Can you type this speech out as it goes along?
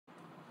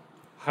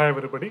Hi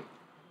everybody,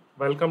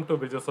 welcome to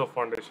Vijayasav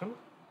Foundation.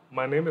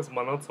 My name is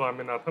Manoj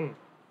Swaminathan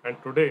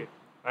and today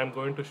I am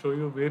going to show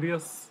you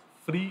various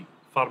free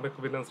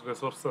pharmacovigilance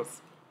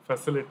resources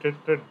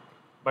facilitated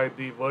by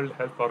the World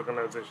Health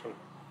Organization.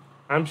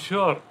 I am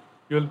sure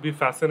you will be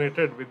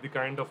fascinated with the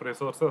kind of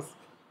resources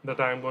that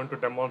I am going to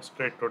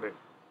demonstrate today.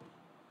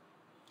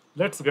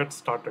 Let's get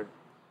started.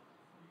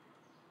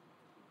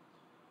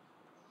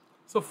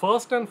 So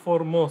first and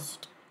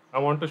foremost, I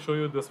want to show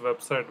you this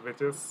website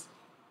which is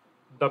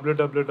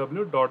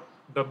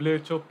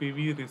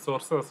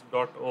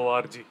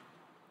www.whopvresources.org.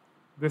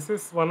 This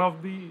is one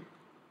of the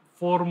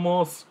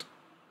foremost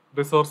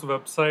resource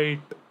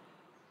website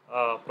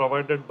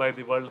provided by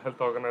the World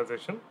Health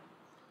Organization.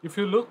 If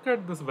you look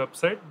at this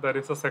website, there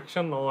is a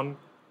section on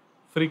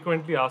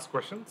frequently asked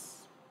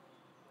questions.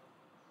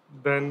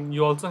 Then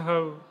you also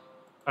have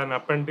an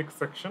appendix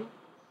section,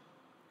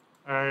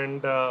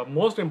 and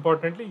most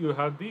importantly, you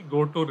have the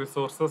go to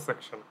resources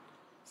section.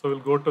 So we'll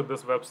go to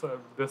this website,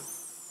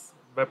 this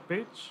web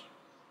page,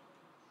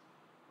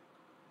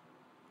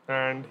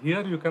 and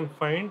here you can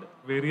find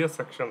various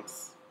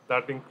sections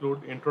that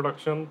include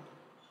introduction,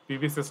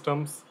 PV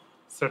systems,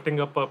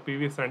 setting up a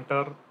PV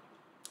center,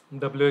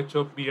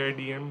 WHO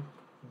PIDM,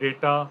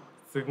 data,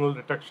 signal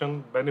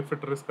detection,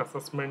 benefit risk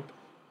assessment,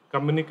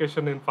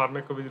 communication in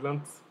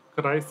pharmacovigilance,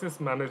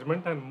 crisis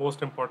management, and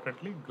most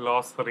importantly,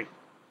 glossary.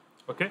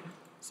 Okay,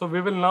 so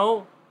we will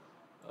now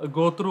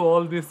go through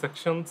all these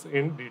sections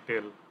in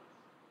detail.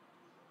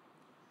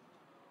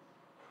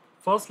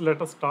 First,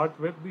 let us start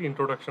with the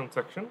introduction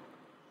section.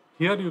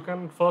 Here you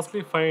can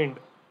firstly find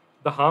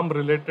the harm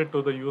related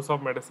to the use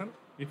of medicine.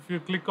 If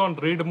you click on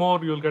read more,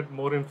 you'll get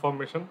more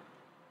information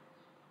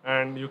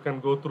and you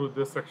can go through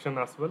this section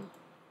as well.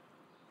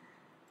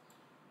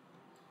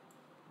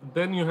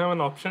 Then you have an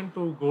option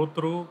to go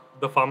through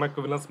the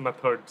pharmacovigilance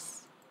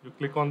methods. You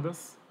click on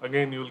this,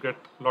 again you'll get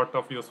a lot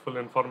of useful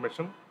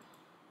information.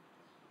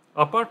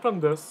 Apart from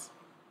this,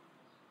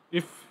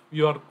 if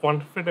you are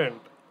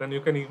confident, then you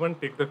can even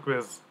take the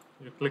quiz.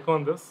 You click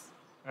on this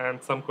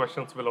and some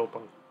questions will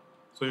open.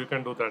 So you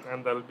can do that,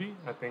 and there'll be,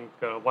 I think,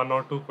 one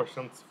or two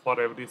questions for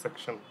every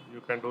section.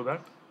 You can do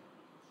that.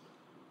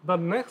 The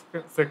next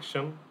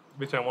section,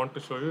 which I want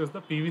to show you, is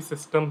the PV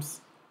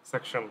systems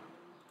section.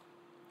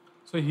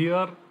 So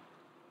here,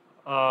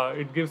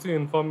 it gives you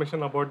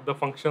information about the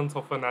functions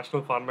of a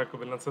national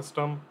pharmacovigilance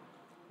system,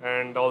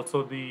 and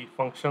also the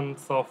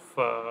functions of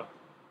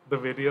the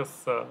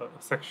various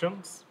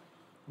sections.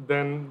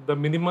 Then the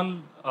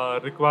minimal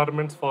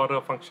requirements for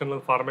a functional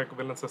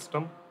pharmacovigilance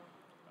system.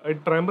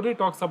 It primarily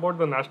talks about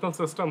the national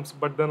systems,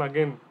 but then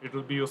again, it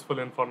will be useful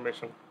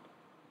information.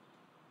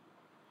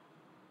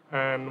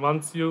 And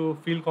once you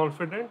feel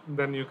confident,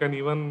 then you can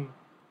even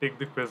take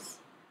the quiz.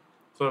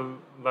 So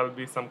there'll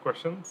be some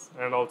questions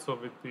and also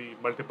with the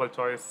multiple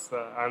choice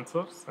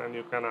answers, and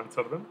you can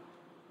answer them.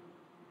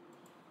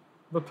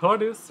 The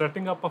third is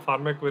setting up a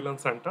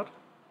pharmacovigilance center.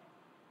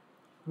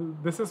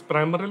 This is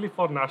primarily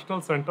for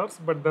national centers,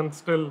 but then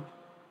still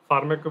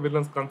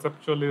pharmacovigilance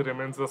conceptually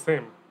remains the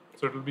same.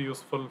 So it will be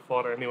useful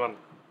for anyone.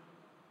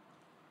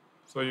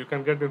 So you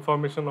can get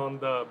information on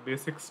the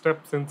basic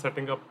steps in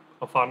setting up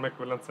a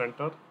pharmacovigilance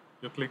center.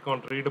 You click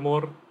on read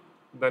more,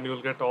 then you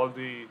will get all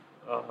the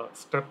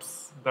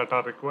steps that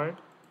are required.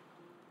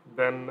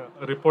 Then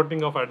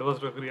reporting of adverse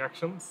drug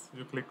reactions,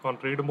 you click on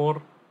read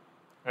more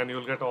and you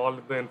will get all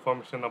the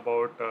information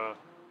about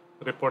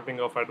reporting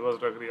of adverse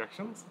drug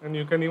reactions. And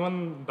you can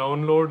even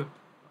download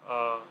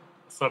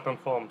certain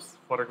forms.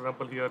 For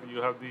example, here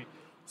you have the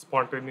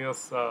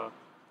spontaneous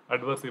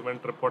adverse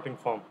event reporting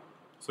form.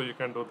 So you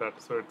can do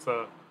that. So it's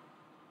a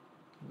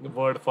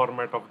Word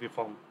format of the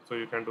form. So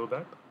you can do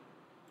that.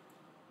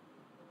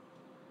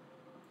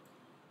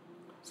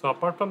 So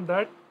apart from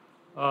that,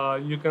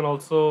 you can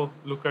also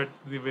look at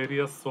the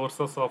various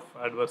sources of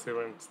adverse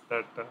events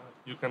that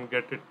you can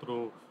get it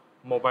through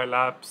mobile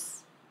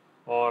apps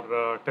or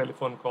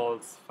telephone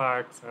calls,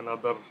 fax, and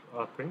other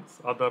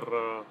things, other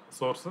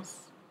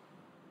sources.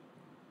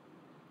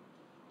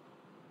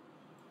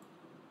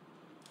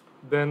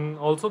 Then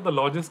also the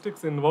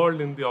logistics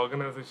involved in the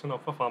organization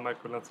of a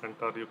pharmacovigilance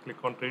center. You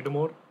click on read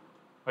more.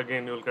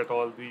 Again, you'll get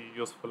all the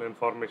useful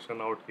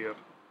information out here.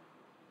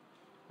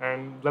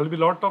 And there'll be a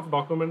lot of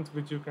documents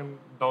which you can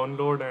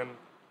download, and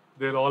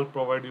they'll all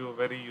provide you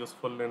very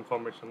useful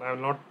information. I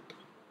will not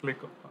click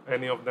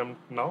any of them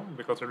now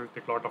because it will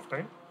take a lot of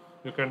time.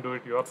 You can do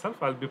it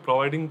yourself. I'll be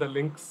providing the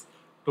links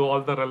to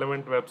all the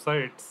relevant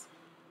websites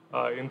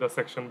in the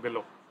section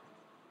below.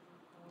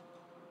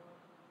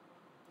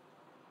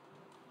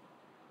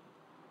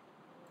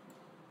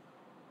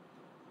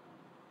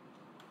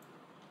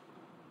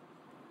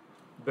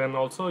 Then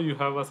also you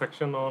have a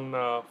section on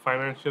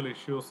financial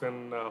issues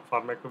in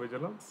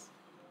pharmacovigilance.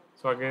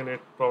 So again,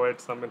 it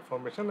provides some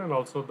information and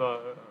also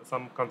the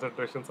some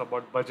considerations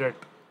about budget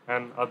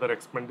and other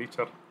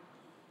expenditure.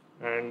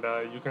 And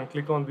you can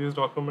click on these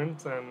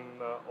documents,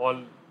 and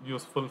all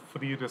useful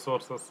free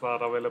resources are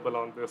available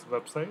on this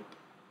website.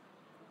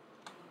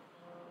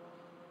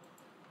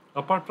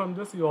 Apart from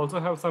this, you also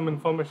have some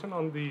information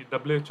on the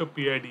WHO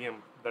PIDM,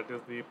 that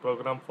is the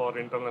Program for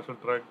International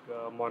Drug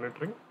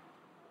Monitoring,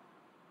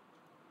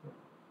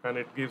 and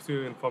it gives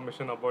you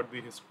information about the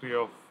history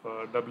of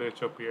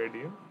WHO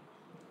PIDM.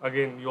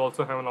 Again, you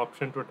also have an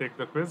option to take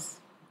the quiz,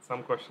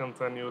 some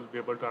questions, and you will be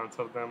able to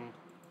answer them.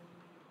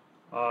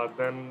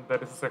 Then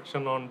there is a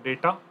section on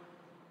data.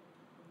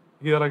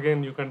 Here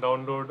again, you can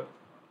download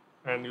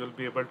and you will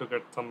be able to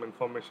get some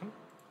information.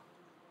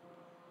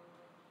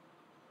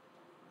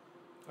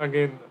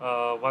 Again,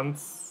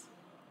 once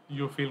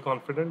you feel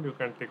confident, you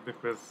can take the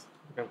quiz.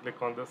 You can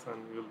click on this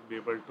and you'll be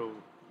able to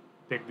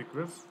take the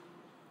quiz.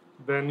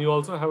 Then you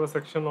also have a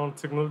section on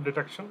signal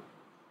detection,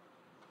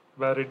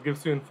 where it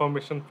gives you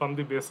information from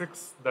the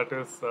basics, that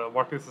is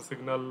what is a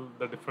signal,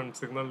 the different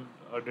signal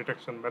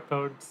detection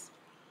methods,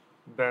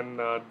 then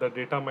the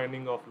data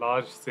mining of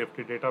large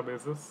safety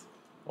databases,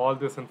 all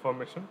this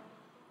information.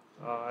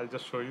 I'll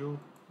just show you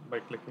by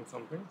clicking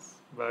some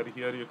things, where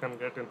here you can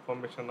get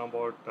information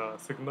about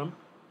signal,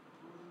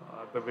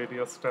 the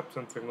various steps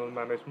in signal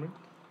management,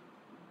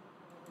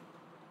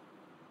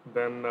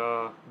 then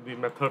the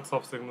methods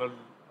of signal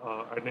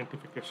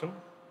identification.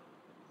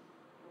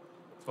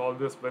 So all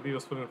this very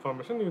useful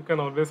information. You can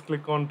always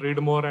click on read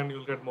more and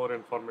you'll get more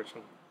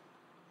information.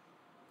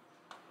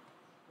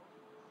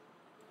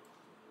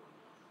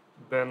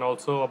 Then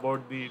also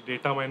about the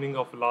data mining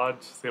of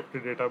large safety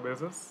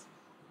databases.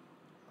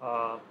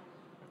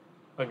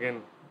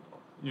 Again,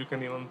 you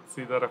can even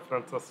see the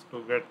references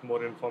to get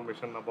more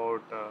information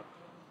about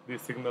the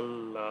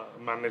signal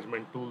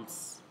management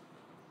tools.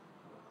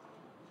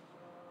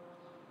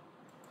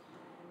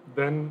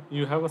 Then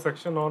you have a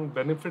section on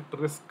benefit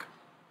risk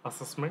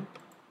assessment.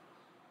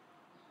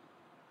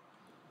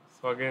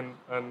 So again,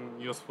 an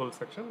useful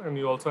section, and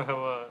you also have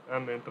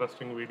an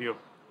interesting video.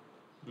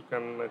 You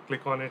can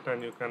click on it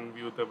and you can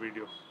view the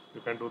video.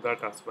 You can do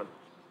that as well.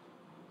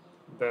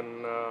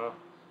 Then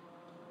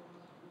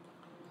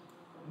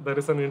there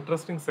is an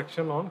interesting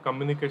section on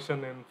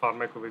communication in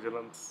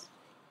pharmacovigilance.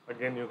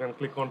 Again, you can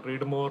click on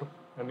read more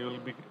and you will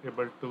be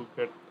able to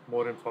get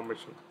more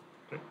information.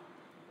 Okay.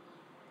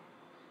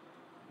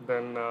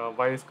 Then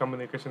why is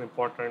communication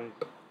important?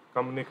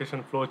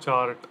 Communication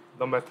flowchart,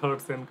 the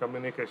methods in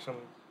communication.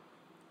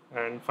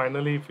 And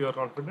finally, if you are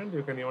confident,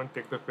 you can even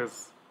take the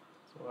quiz.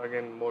 So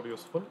again, more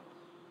useful.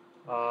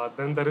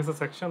 Then there is a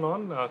section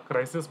on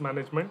crisis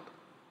management,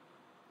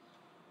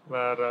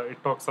 where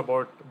it talks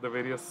about the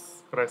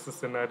various crisis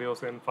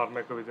scenarios in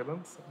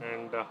pharmacovigilance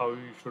and how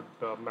you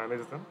should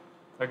manage them.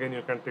 Again,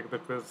 you can take the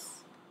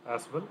quiz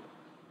as well.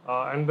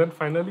 And then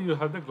finally, you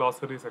have the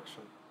glossary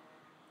section.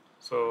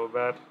 So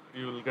where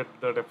you will get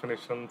the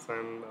definitions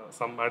and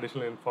some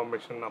additional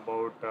information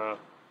about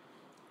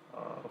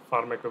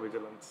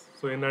pharmacovigilance.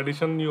 So in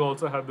addition, you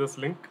also have this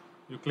link.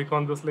 You click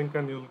on this link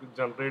and you'll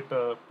generate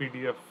a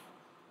PDF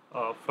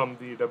from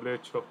the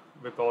WHO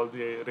with all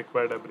the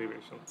required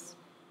abbreviations.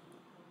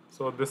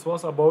 So this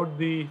was about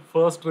the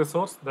first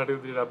resource, that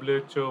is the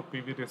WHO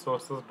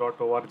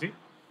pvresources.org.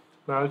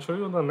 Now I'll show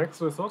you the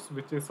next resource,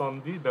 which is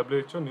on the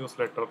WHO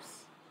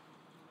newsletters.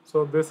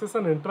 So this is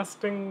an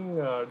interesting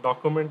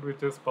document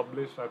which is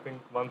published, I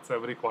think, once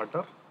every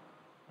quarter.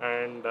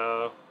 And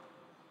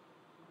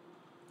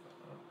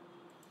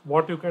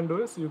what you can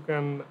do is you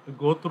can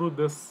go through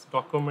this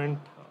document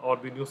or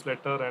the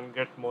newsletter and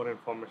get more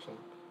information.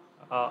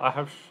 I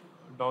have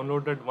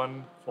downloaded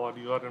one for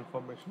your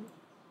information.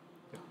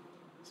 Yeah.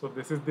 So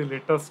this is the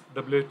latest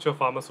WHO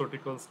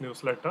Pharmaceuticals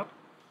newsletter,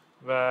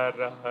 where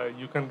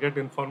you can get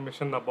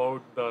information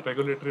about the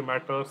regulatory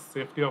matters,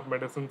 safety of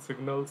medicine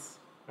signals,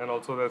 and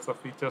also there's a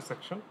feature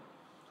section.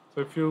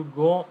 So if you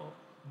go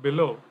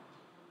below,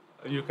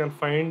 you can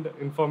find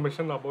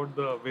information about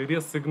the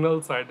various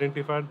signals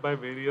identified by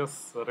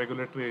various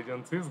regulatory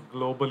agencies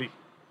globally.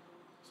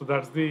 So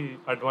that's the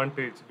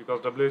advantage,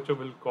 because WHO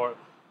will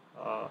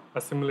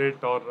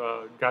assimilate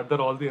or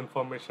gather all the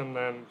information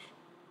and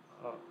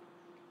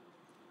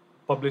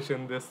publish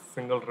in this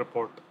single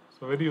report.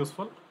 So very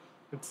useful.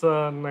 It's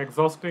an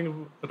exhaustive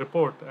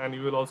report, and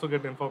you will also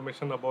get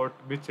information about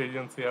which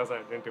agency has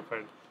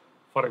identified.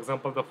 For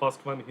example, the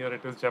first one here,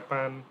 it is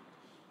Japan.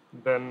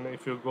 Then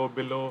if you go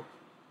below,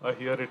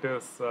 here it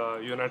is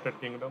United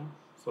Kingdom.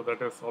 So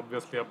that is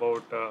obviously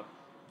about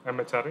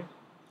MHRA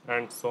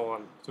and so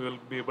on. So you'll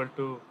be able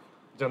to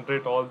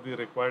generate all the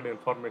required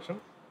information.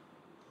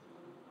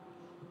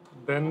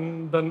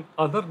 Then the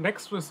other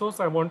next resource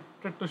I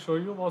wanted to show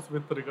you was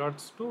with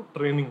regards to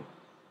training.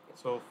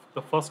 So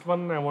the first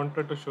one I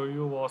wanted to show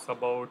you was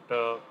about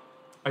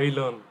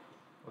iLearn.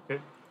 Okay,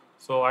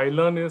 so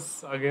iLearn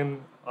is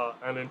again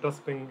an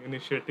interesting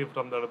initiative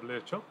from the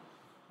WHO.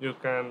 You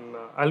can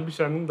I'll be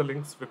sharing the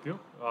links with you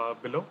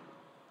below.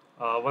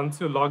 Once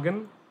you log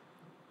in,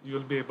 you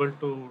will be able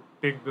to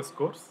take this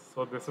course.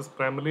 So this is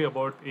primarily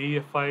about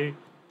AEFI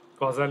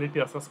causality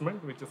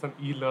assessment, which is an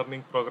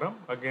e-learning program,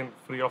 again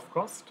free of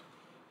cost,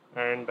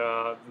 and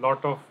a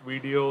lot of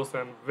videos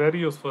and very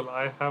useful.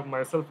 I have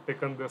myself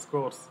taken this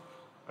course.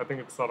 I think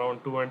it's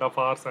around 2.5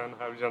 hours and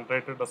have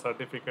generated a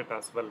certificate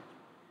as well.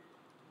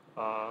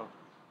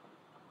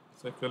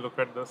 So if you look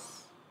at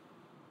this,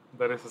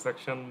 there is a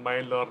section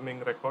My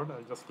Learning Record.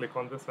 I'll just click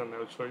on this and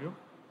I'll show you.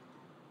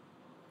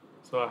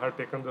 So I have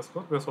taken this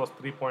course. This was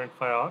 3.5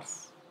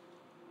 hours.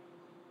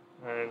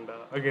 And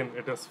again,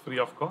 it is free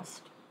of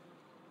cost.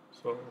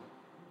 So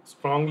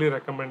strongly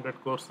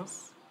recommended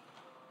courses.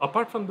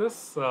 Apart from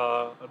this,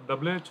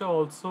 WHO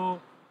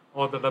also,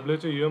 or the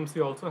WHO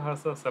UMC also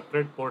has a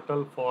separate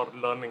portal for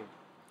learning,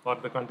 for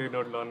the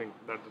continued learning,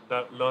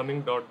 that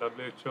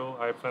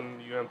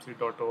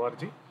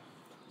learning.who-umc.org.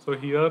 So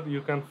here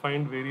you can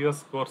find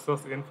various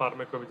courses in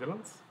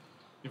pharmacovigilance.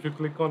 If you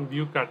click on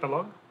View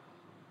Catalog,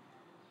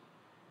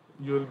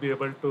 you will be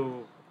able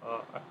to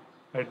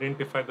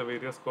identify the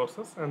various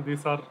courses, and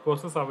these are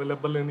courses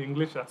available in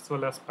English as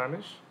well as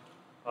Spanish.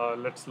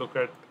 Let's look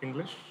at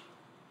English.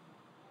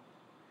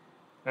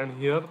 And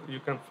here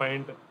you can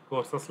find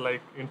courses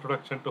like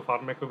Introduction to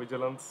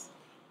Pharmacovigilance,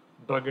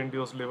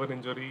 Drug-Induced Liver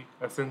Injury,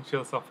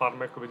 Essentials of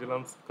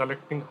Pharmacovigilance,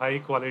 Collecting High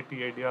Quality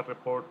ADR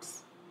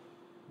Reports,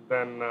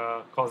 then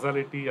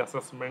Causality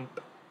Assessment,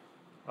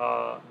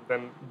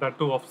 then that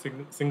too of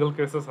single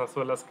cases as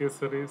well as case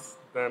series,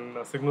 then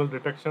signal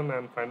detection,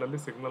 and finally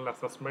signal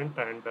assessment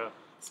and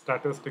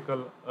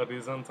statistical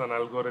reasons and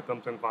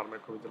algorithms in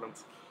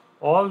pharmacovigilance.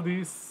 All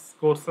these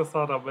courses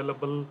are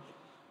available,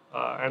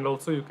 and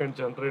also you can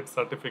generate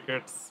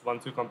certificates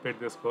once you complete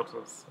these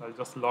courses. I'll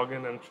just log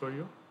in and show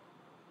you.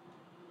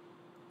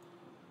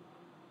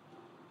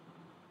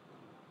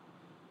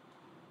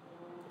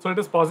 So it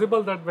is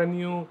possible that when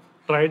you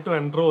try to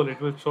enroll, it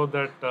will show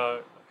that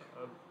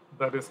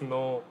there is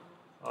no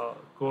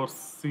course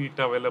seat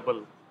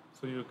available.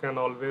 So you can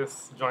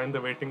always join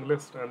the waiting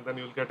list, and then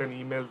you'll get an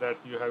email that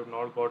you have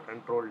not got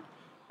enrolled.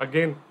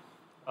 Again,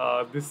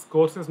 this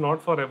course is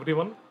not for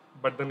everyone,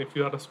 but then if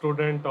you are a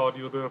student or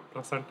you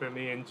represent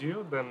any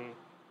NGO, then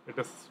it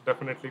is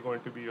definitely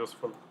going to be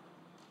useful.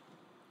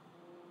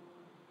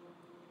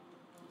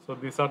 So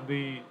these are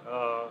the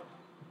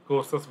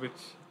courses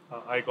which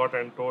I got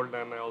enrolled,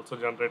 and I also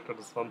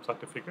generated some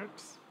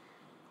certificates.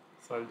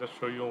 So I'll just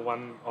show you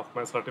one of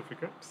my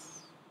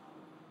certificates.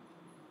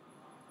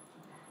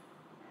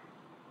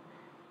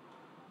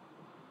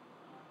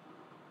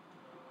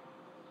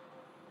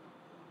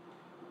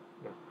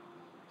 Yeah.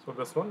 So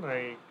this one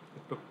I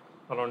took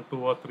around 2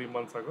 or 3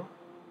 months ago.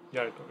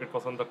 Yeah, it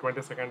was on the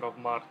 22nd of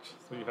March.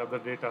 So you have the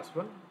date as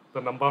well,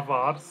 the number of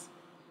hours,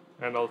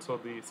 and also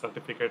the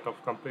certificate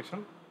of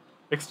completion.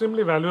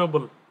 Extremely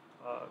valuable.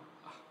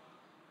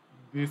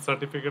 These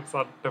certificates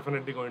are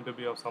definitely going to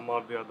be of some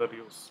or the other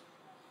use.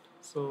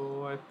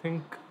 So I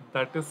think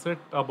that is it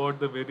about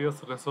the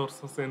various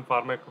resources in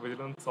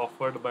pharmacovigilance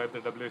offered by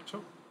the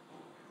WHO.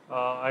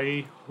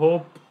 I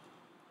hope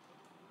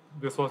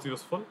this was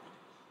useful.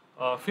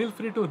 Feel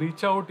free to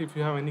reach out if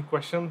you have any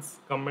questions,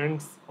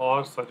 comments,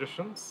 or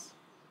suggestions.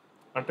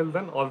 Until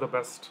then, all the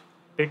best.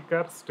 Take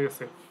care, stay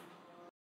safe.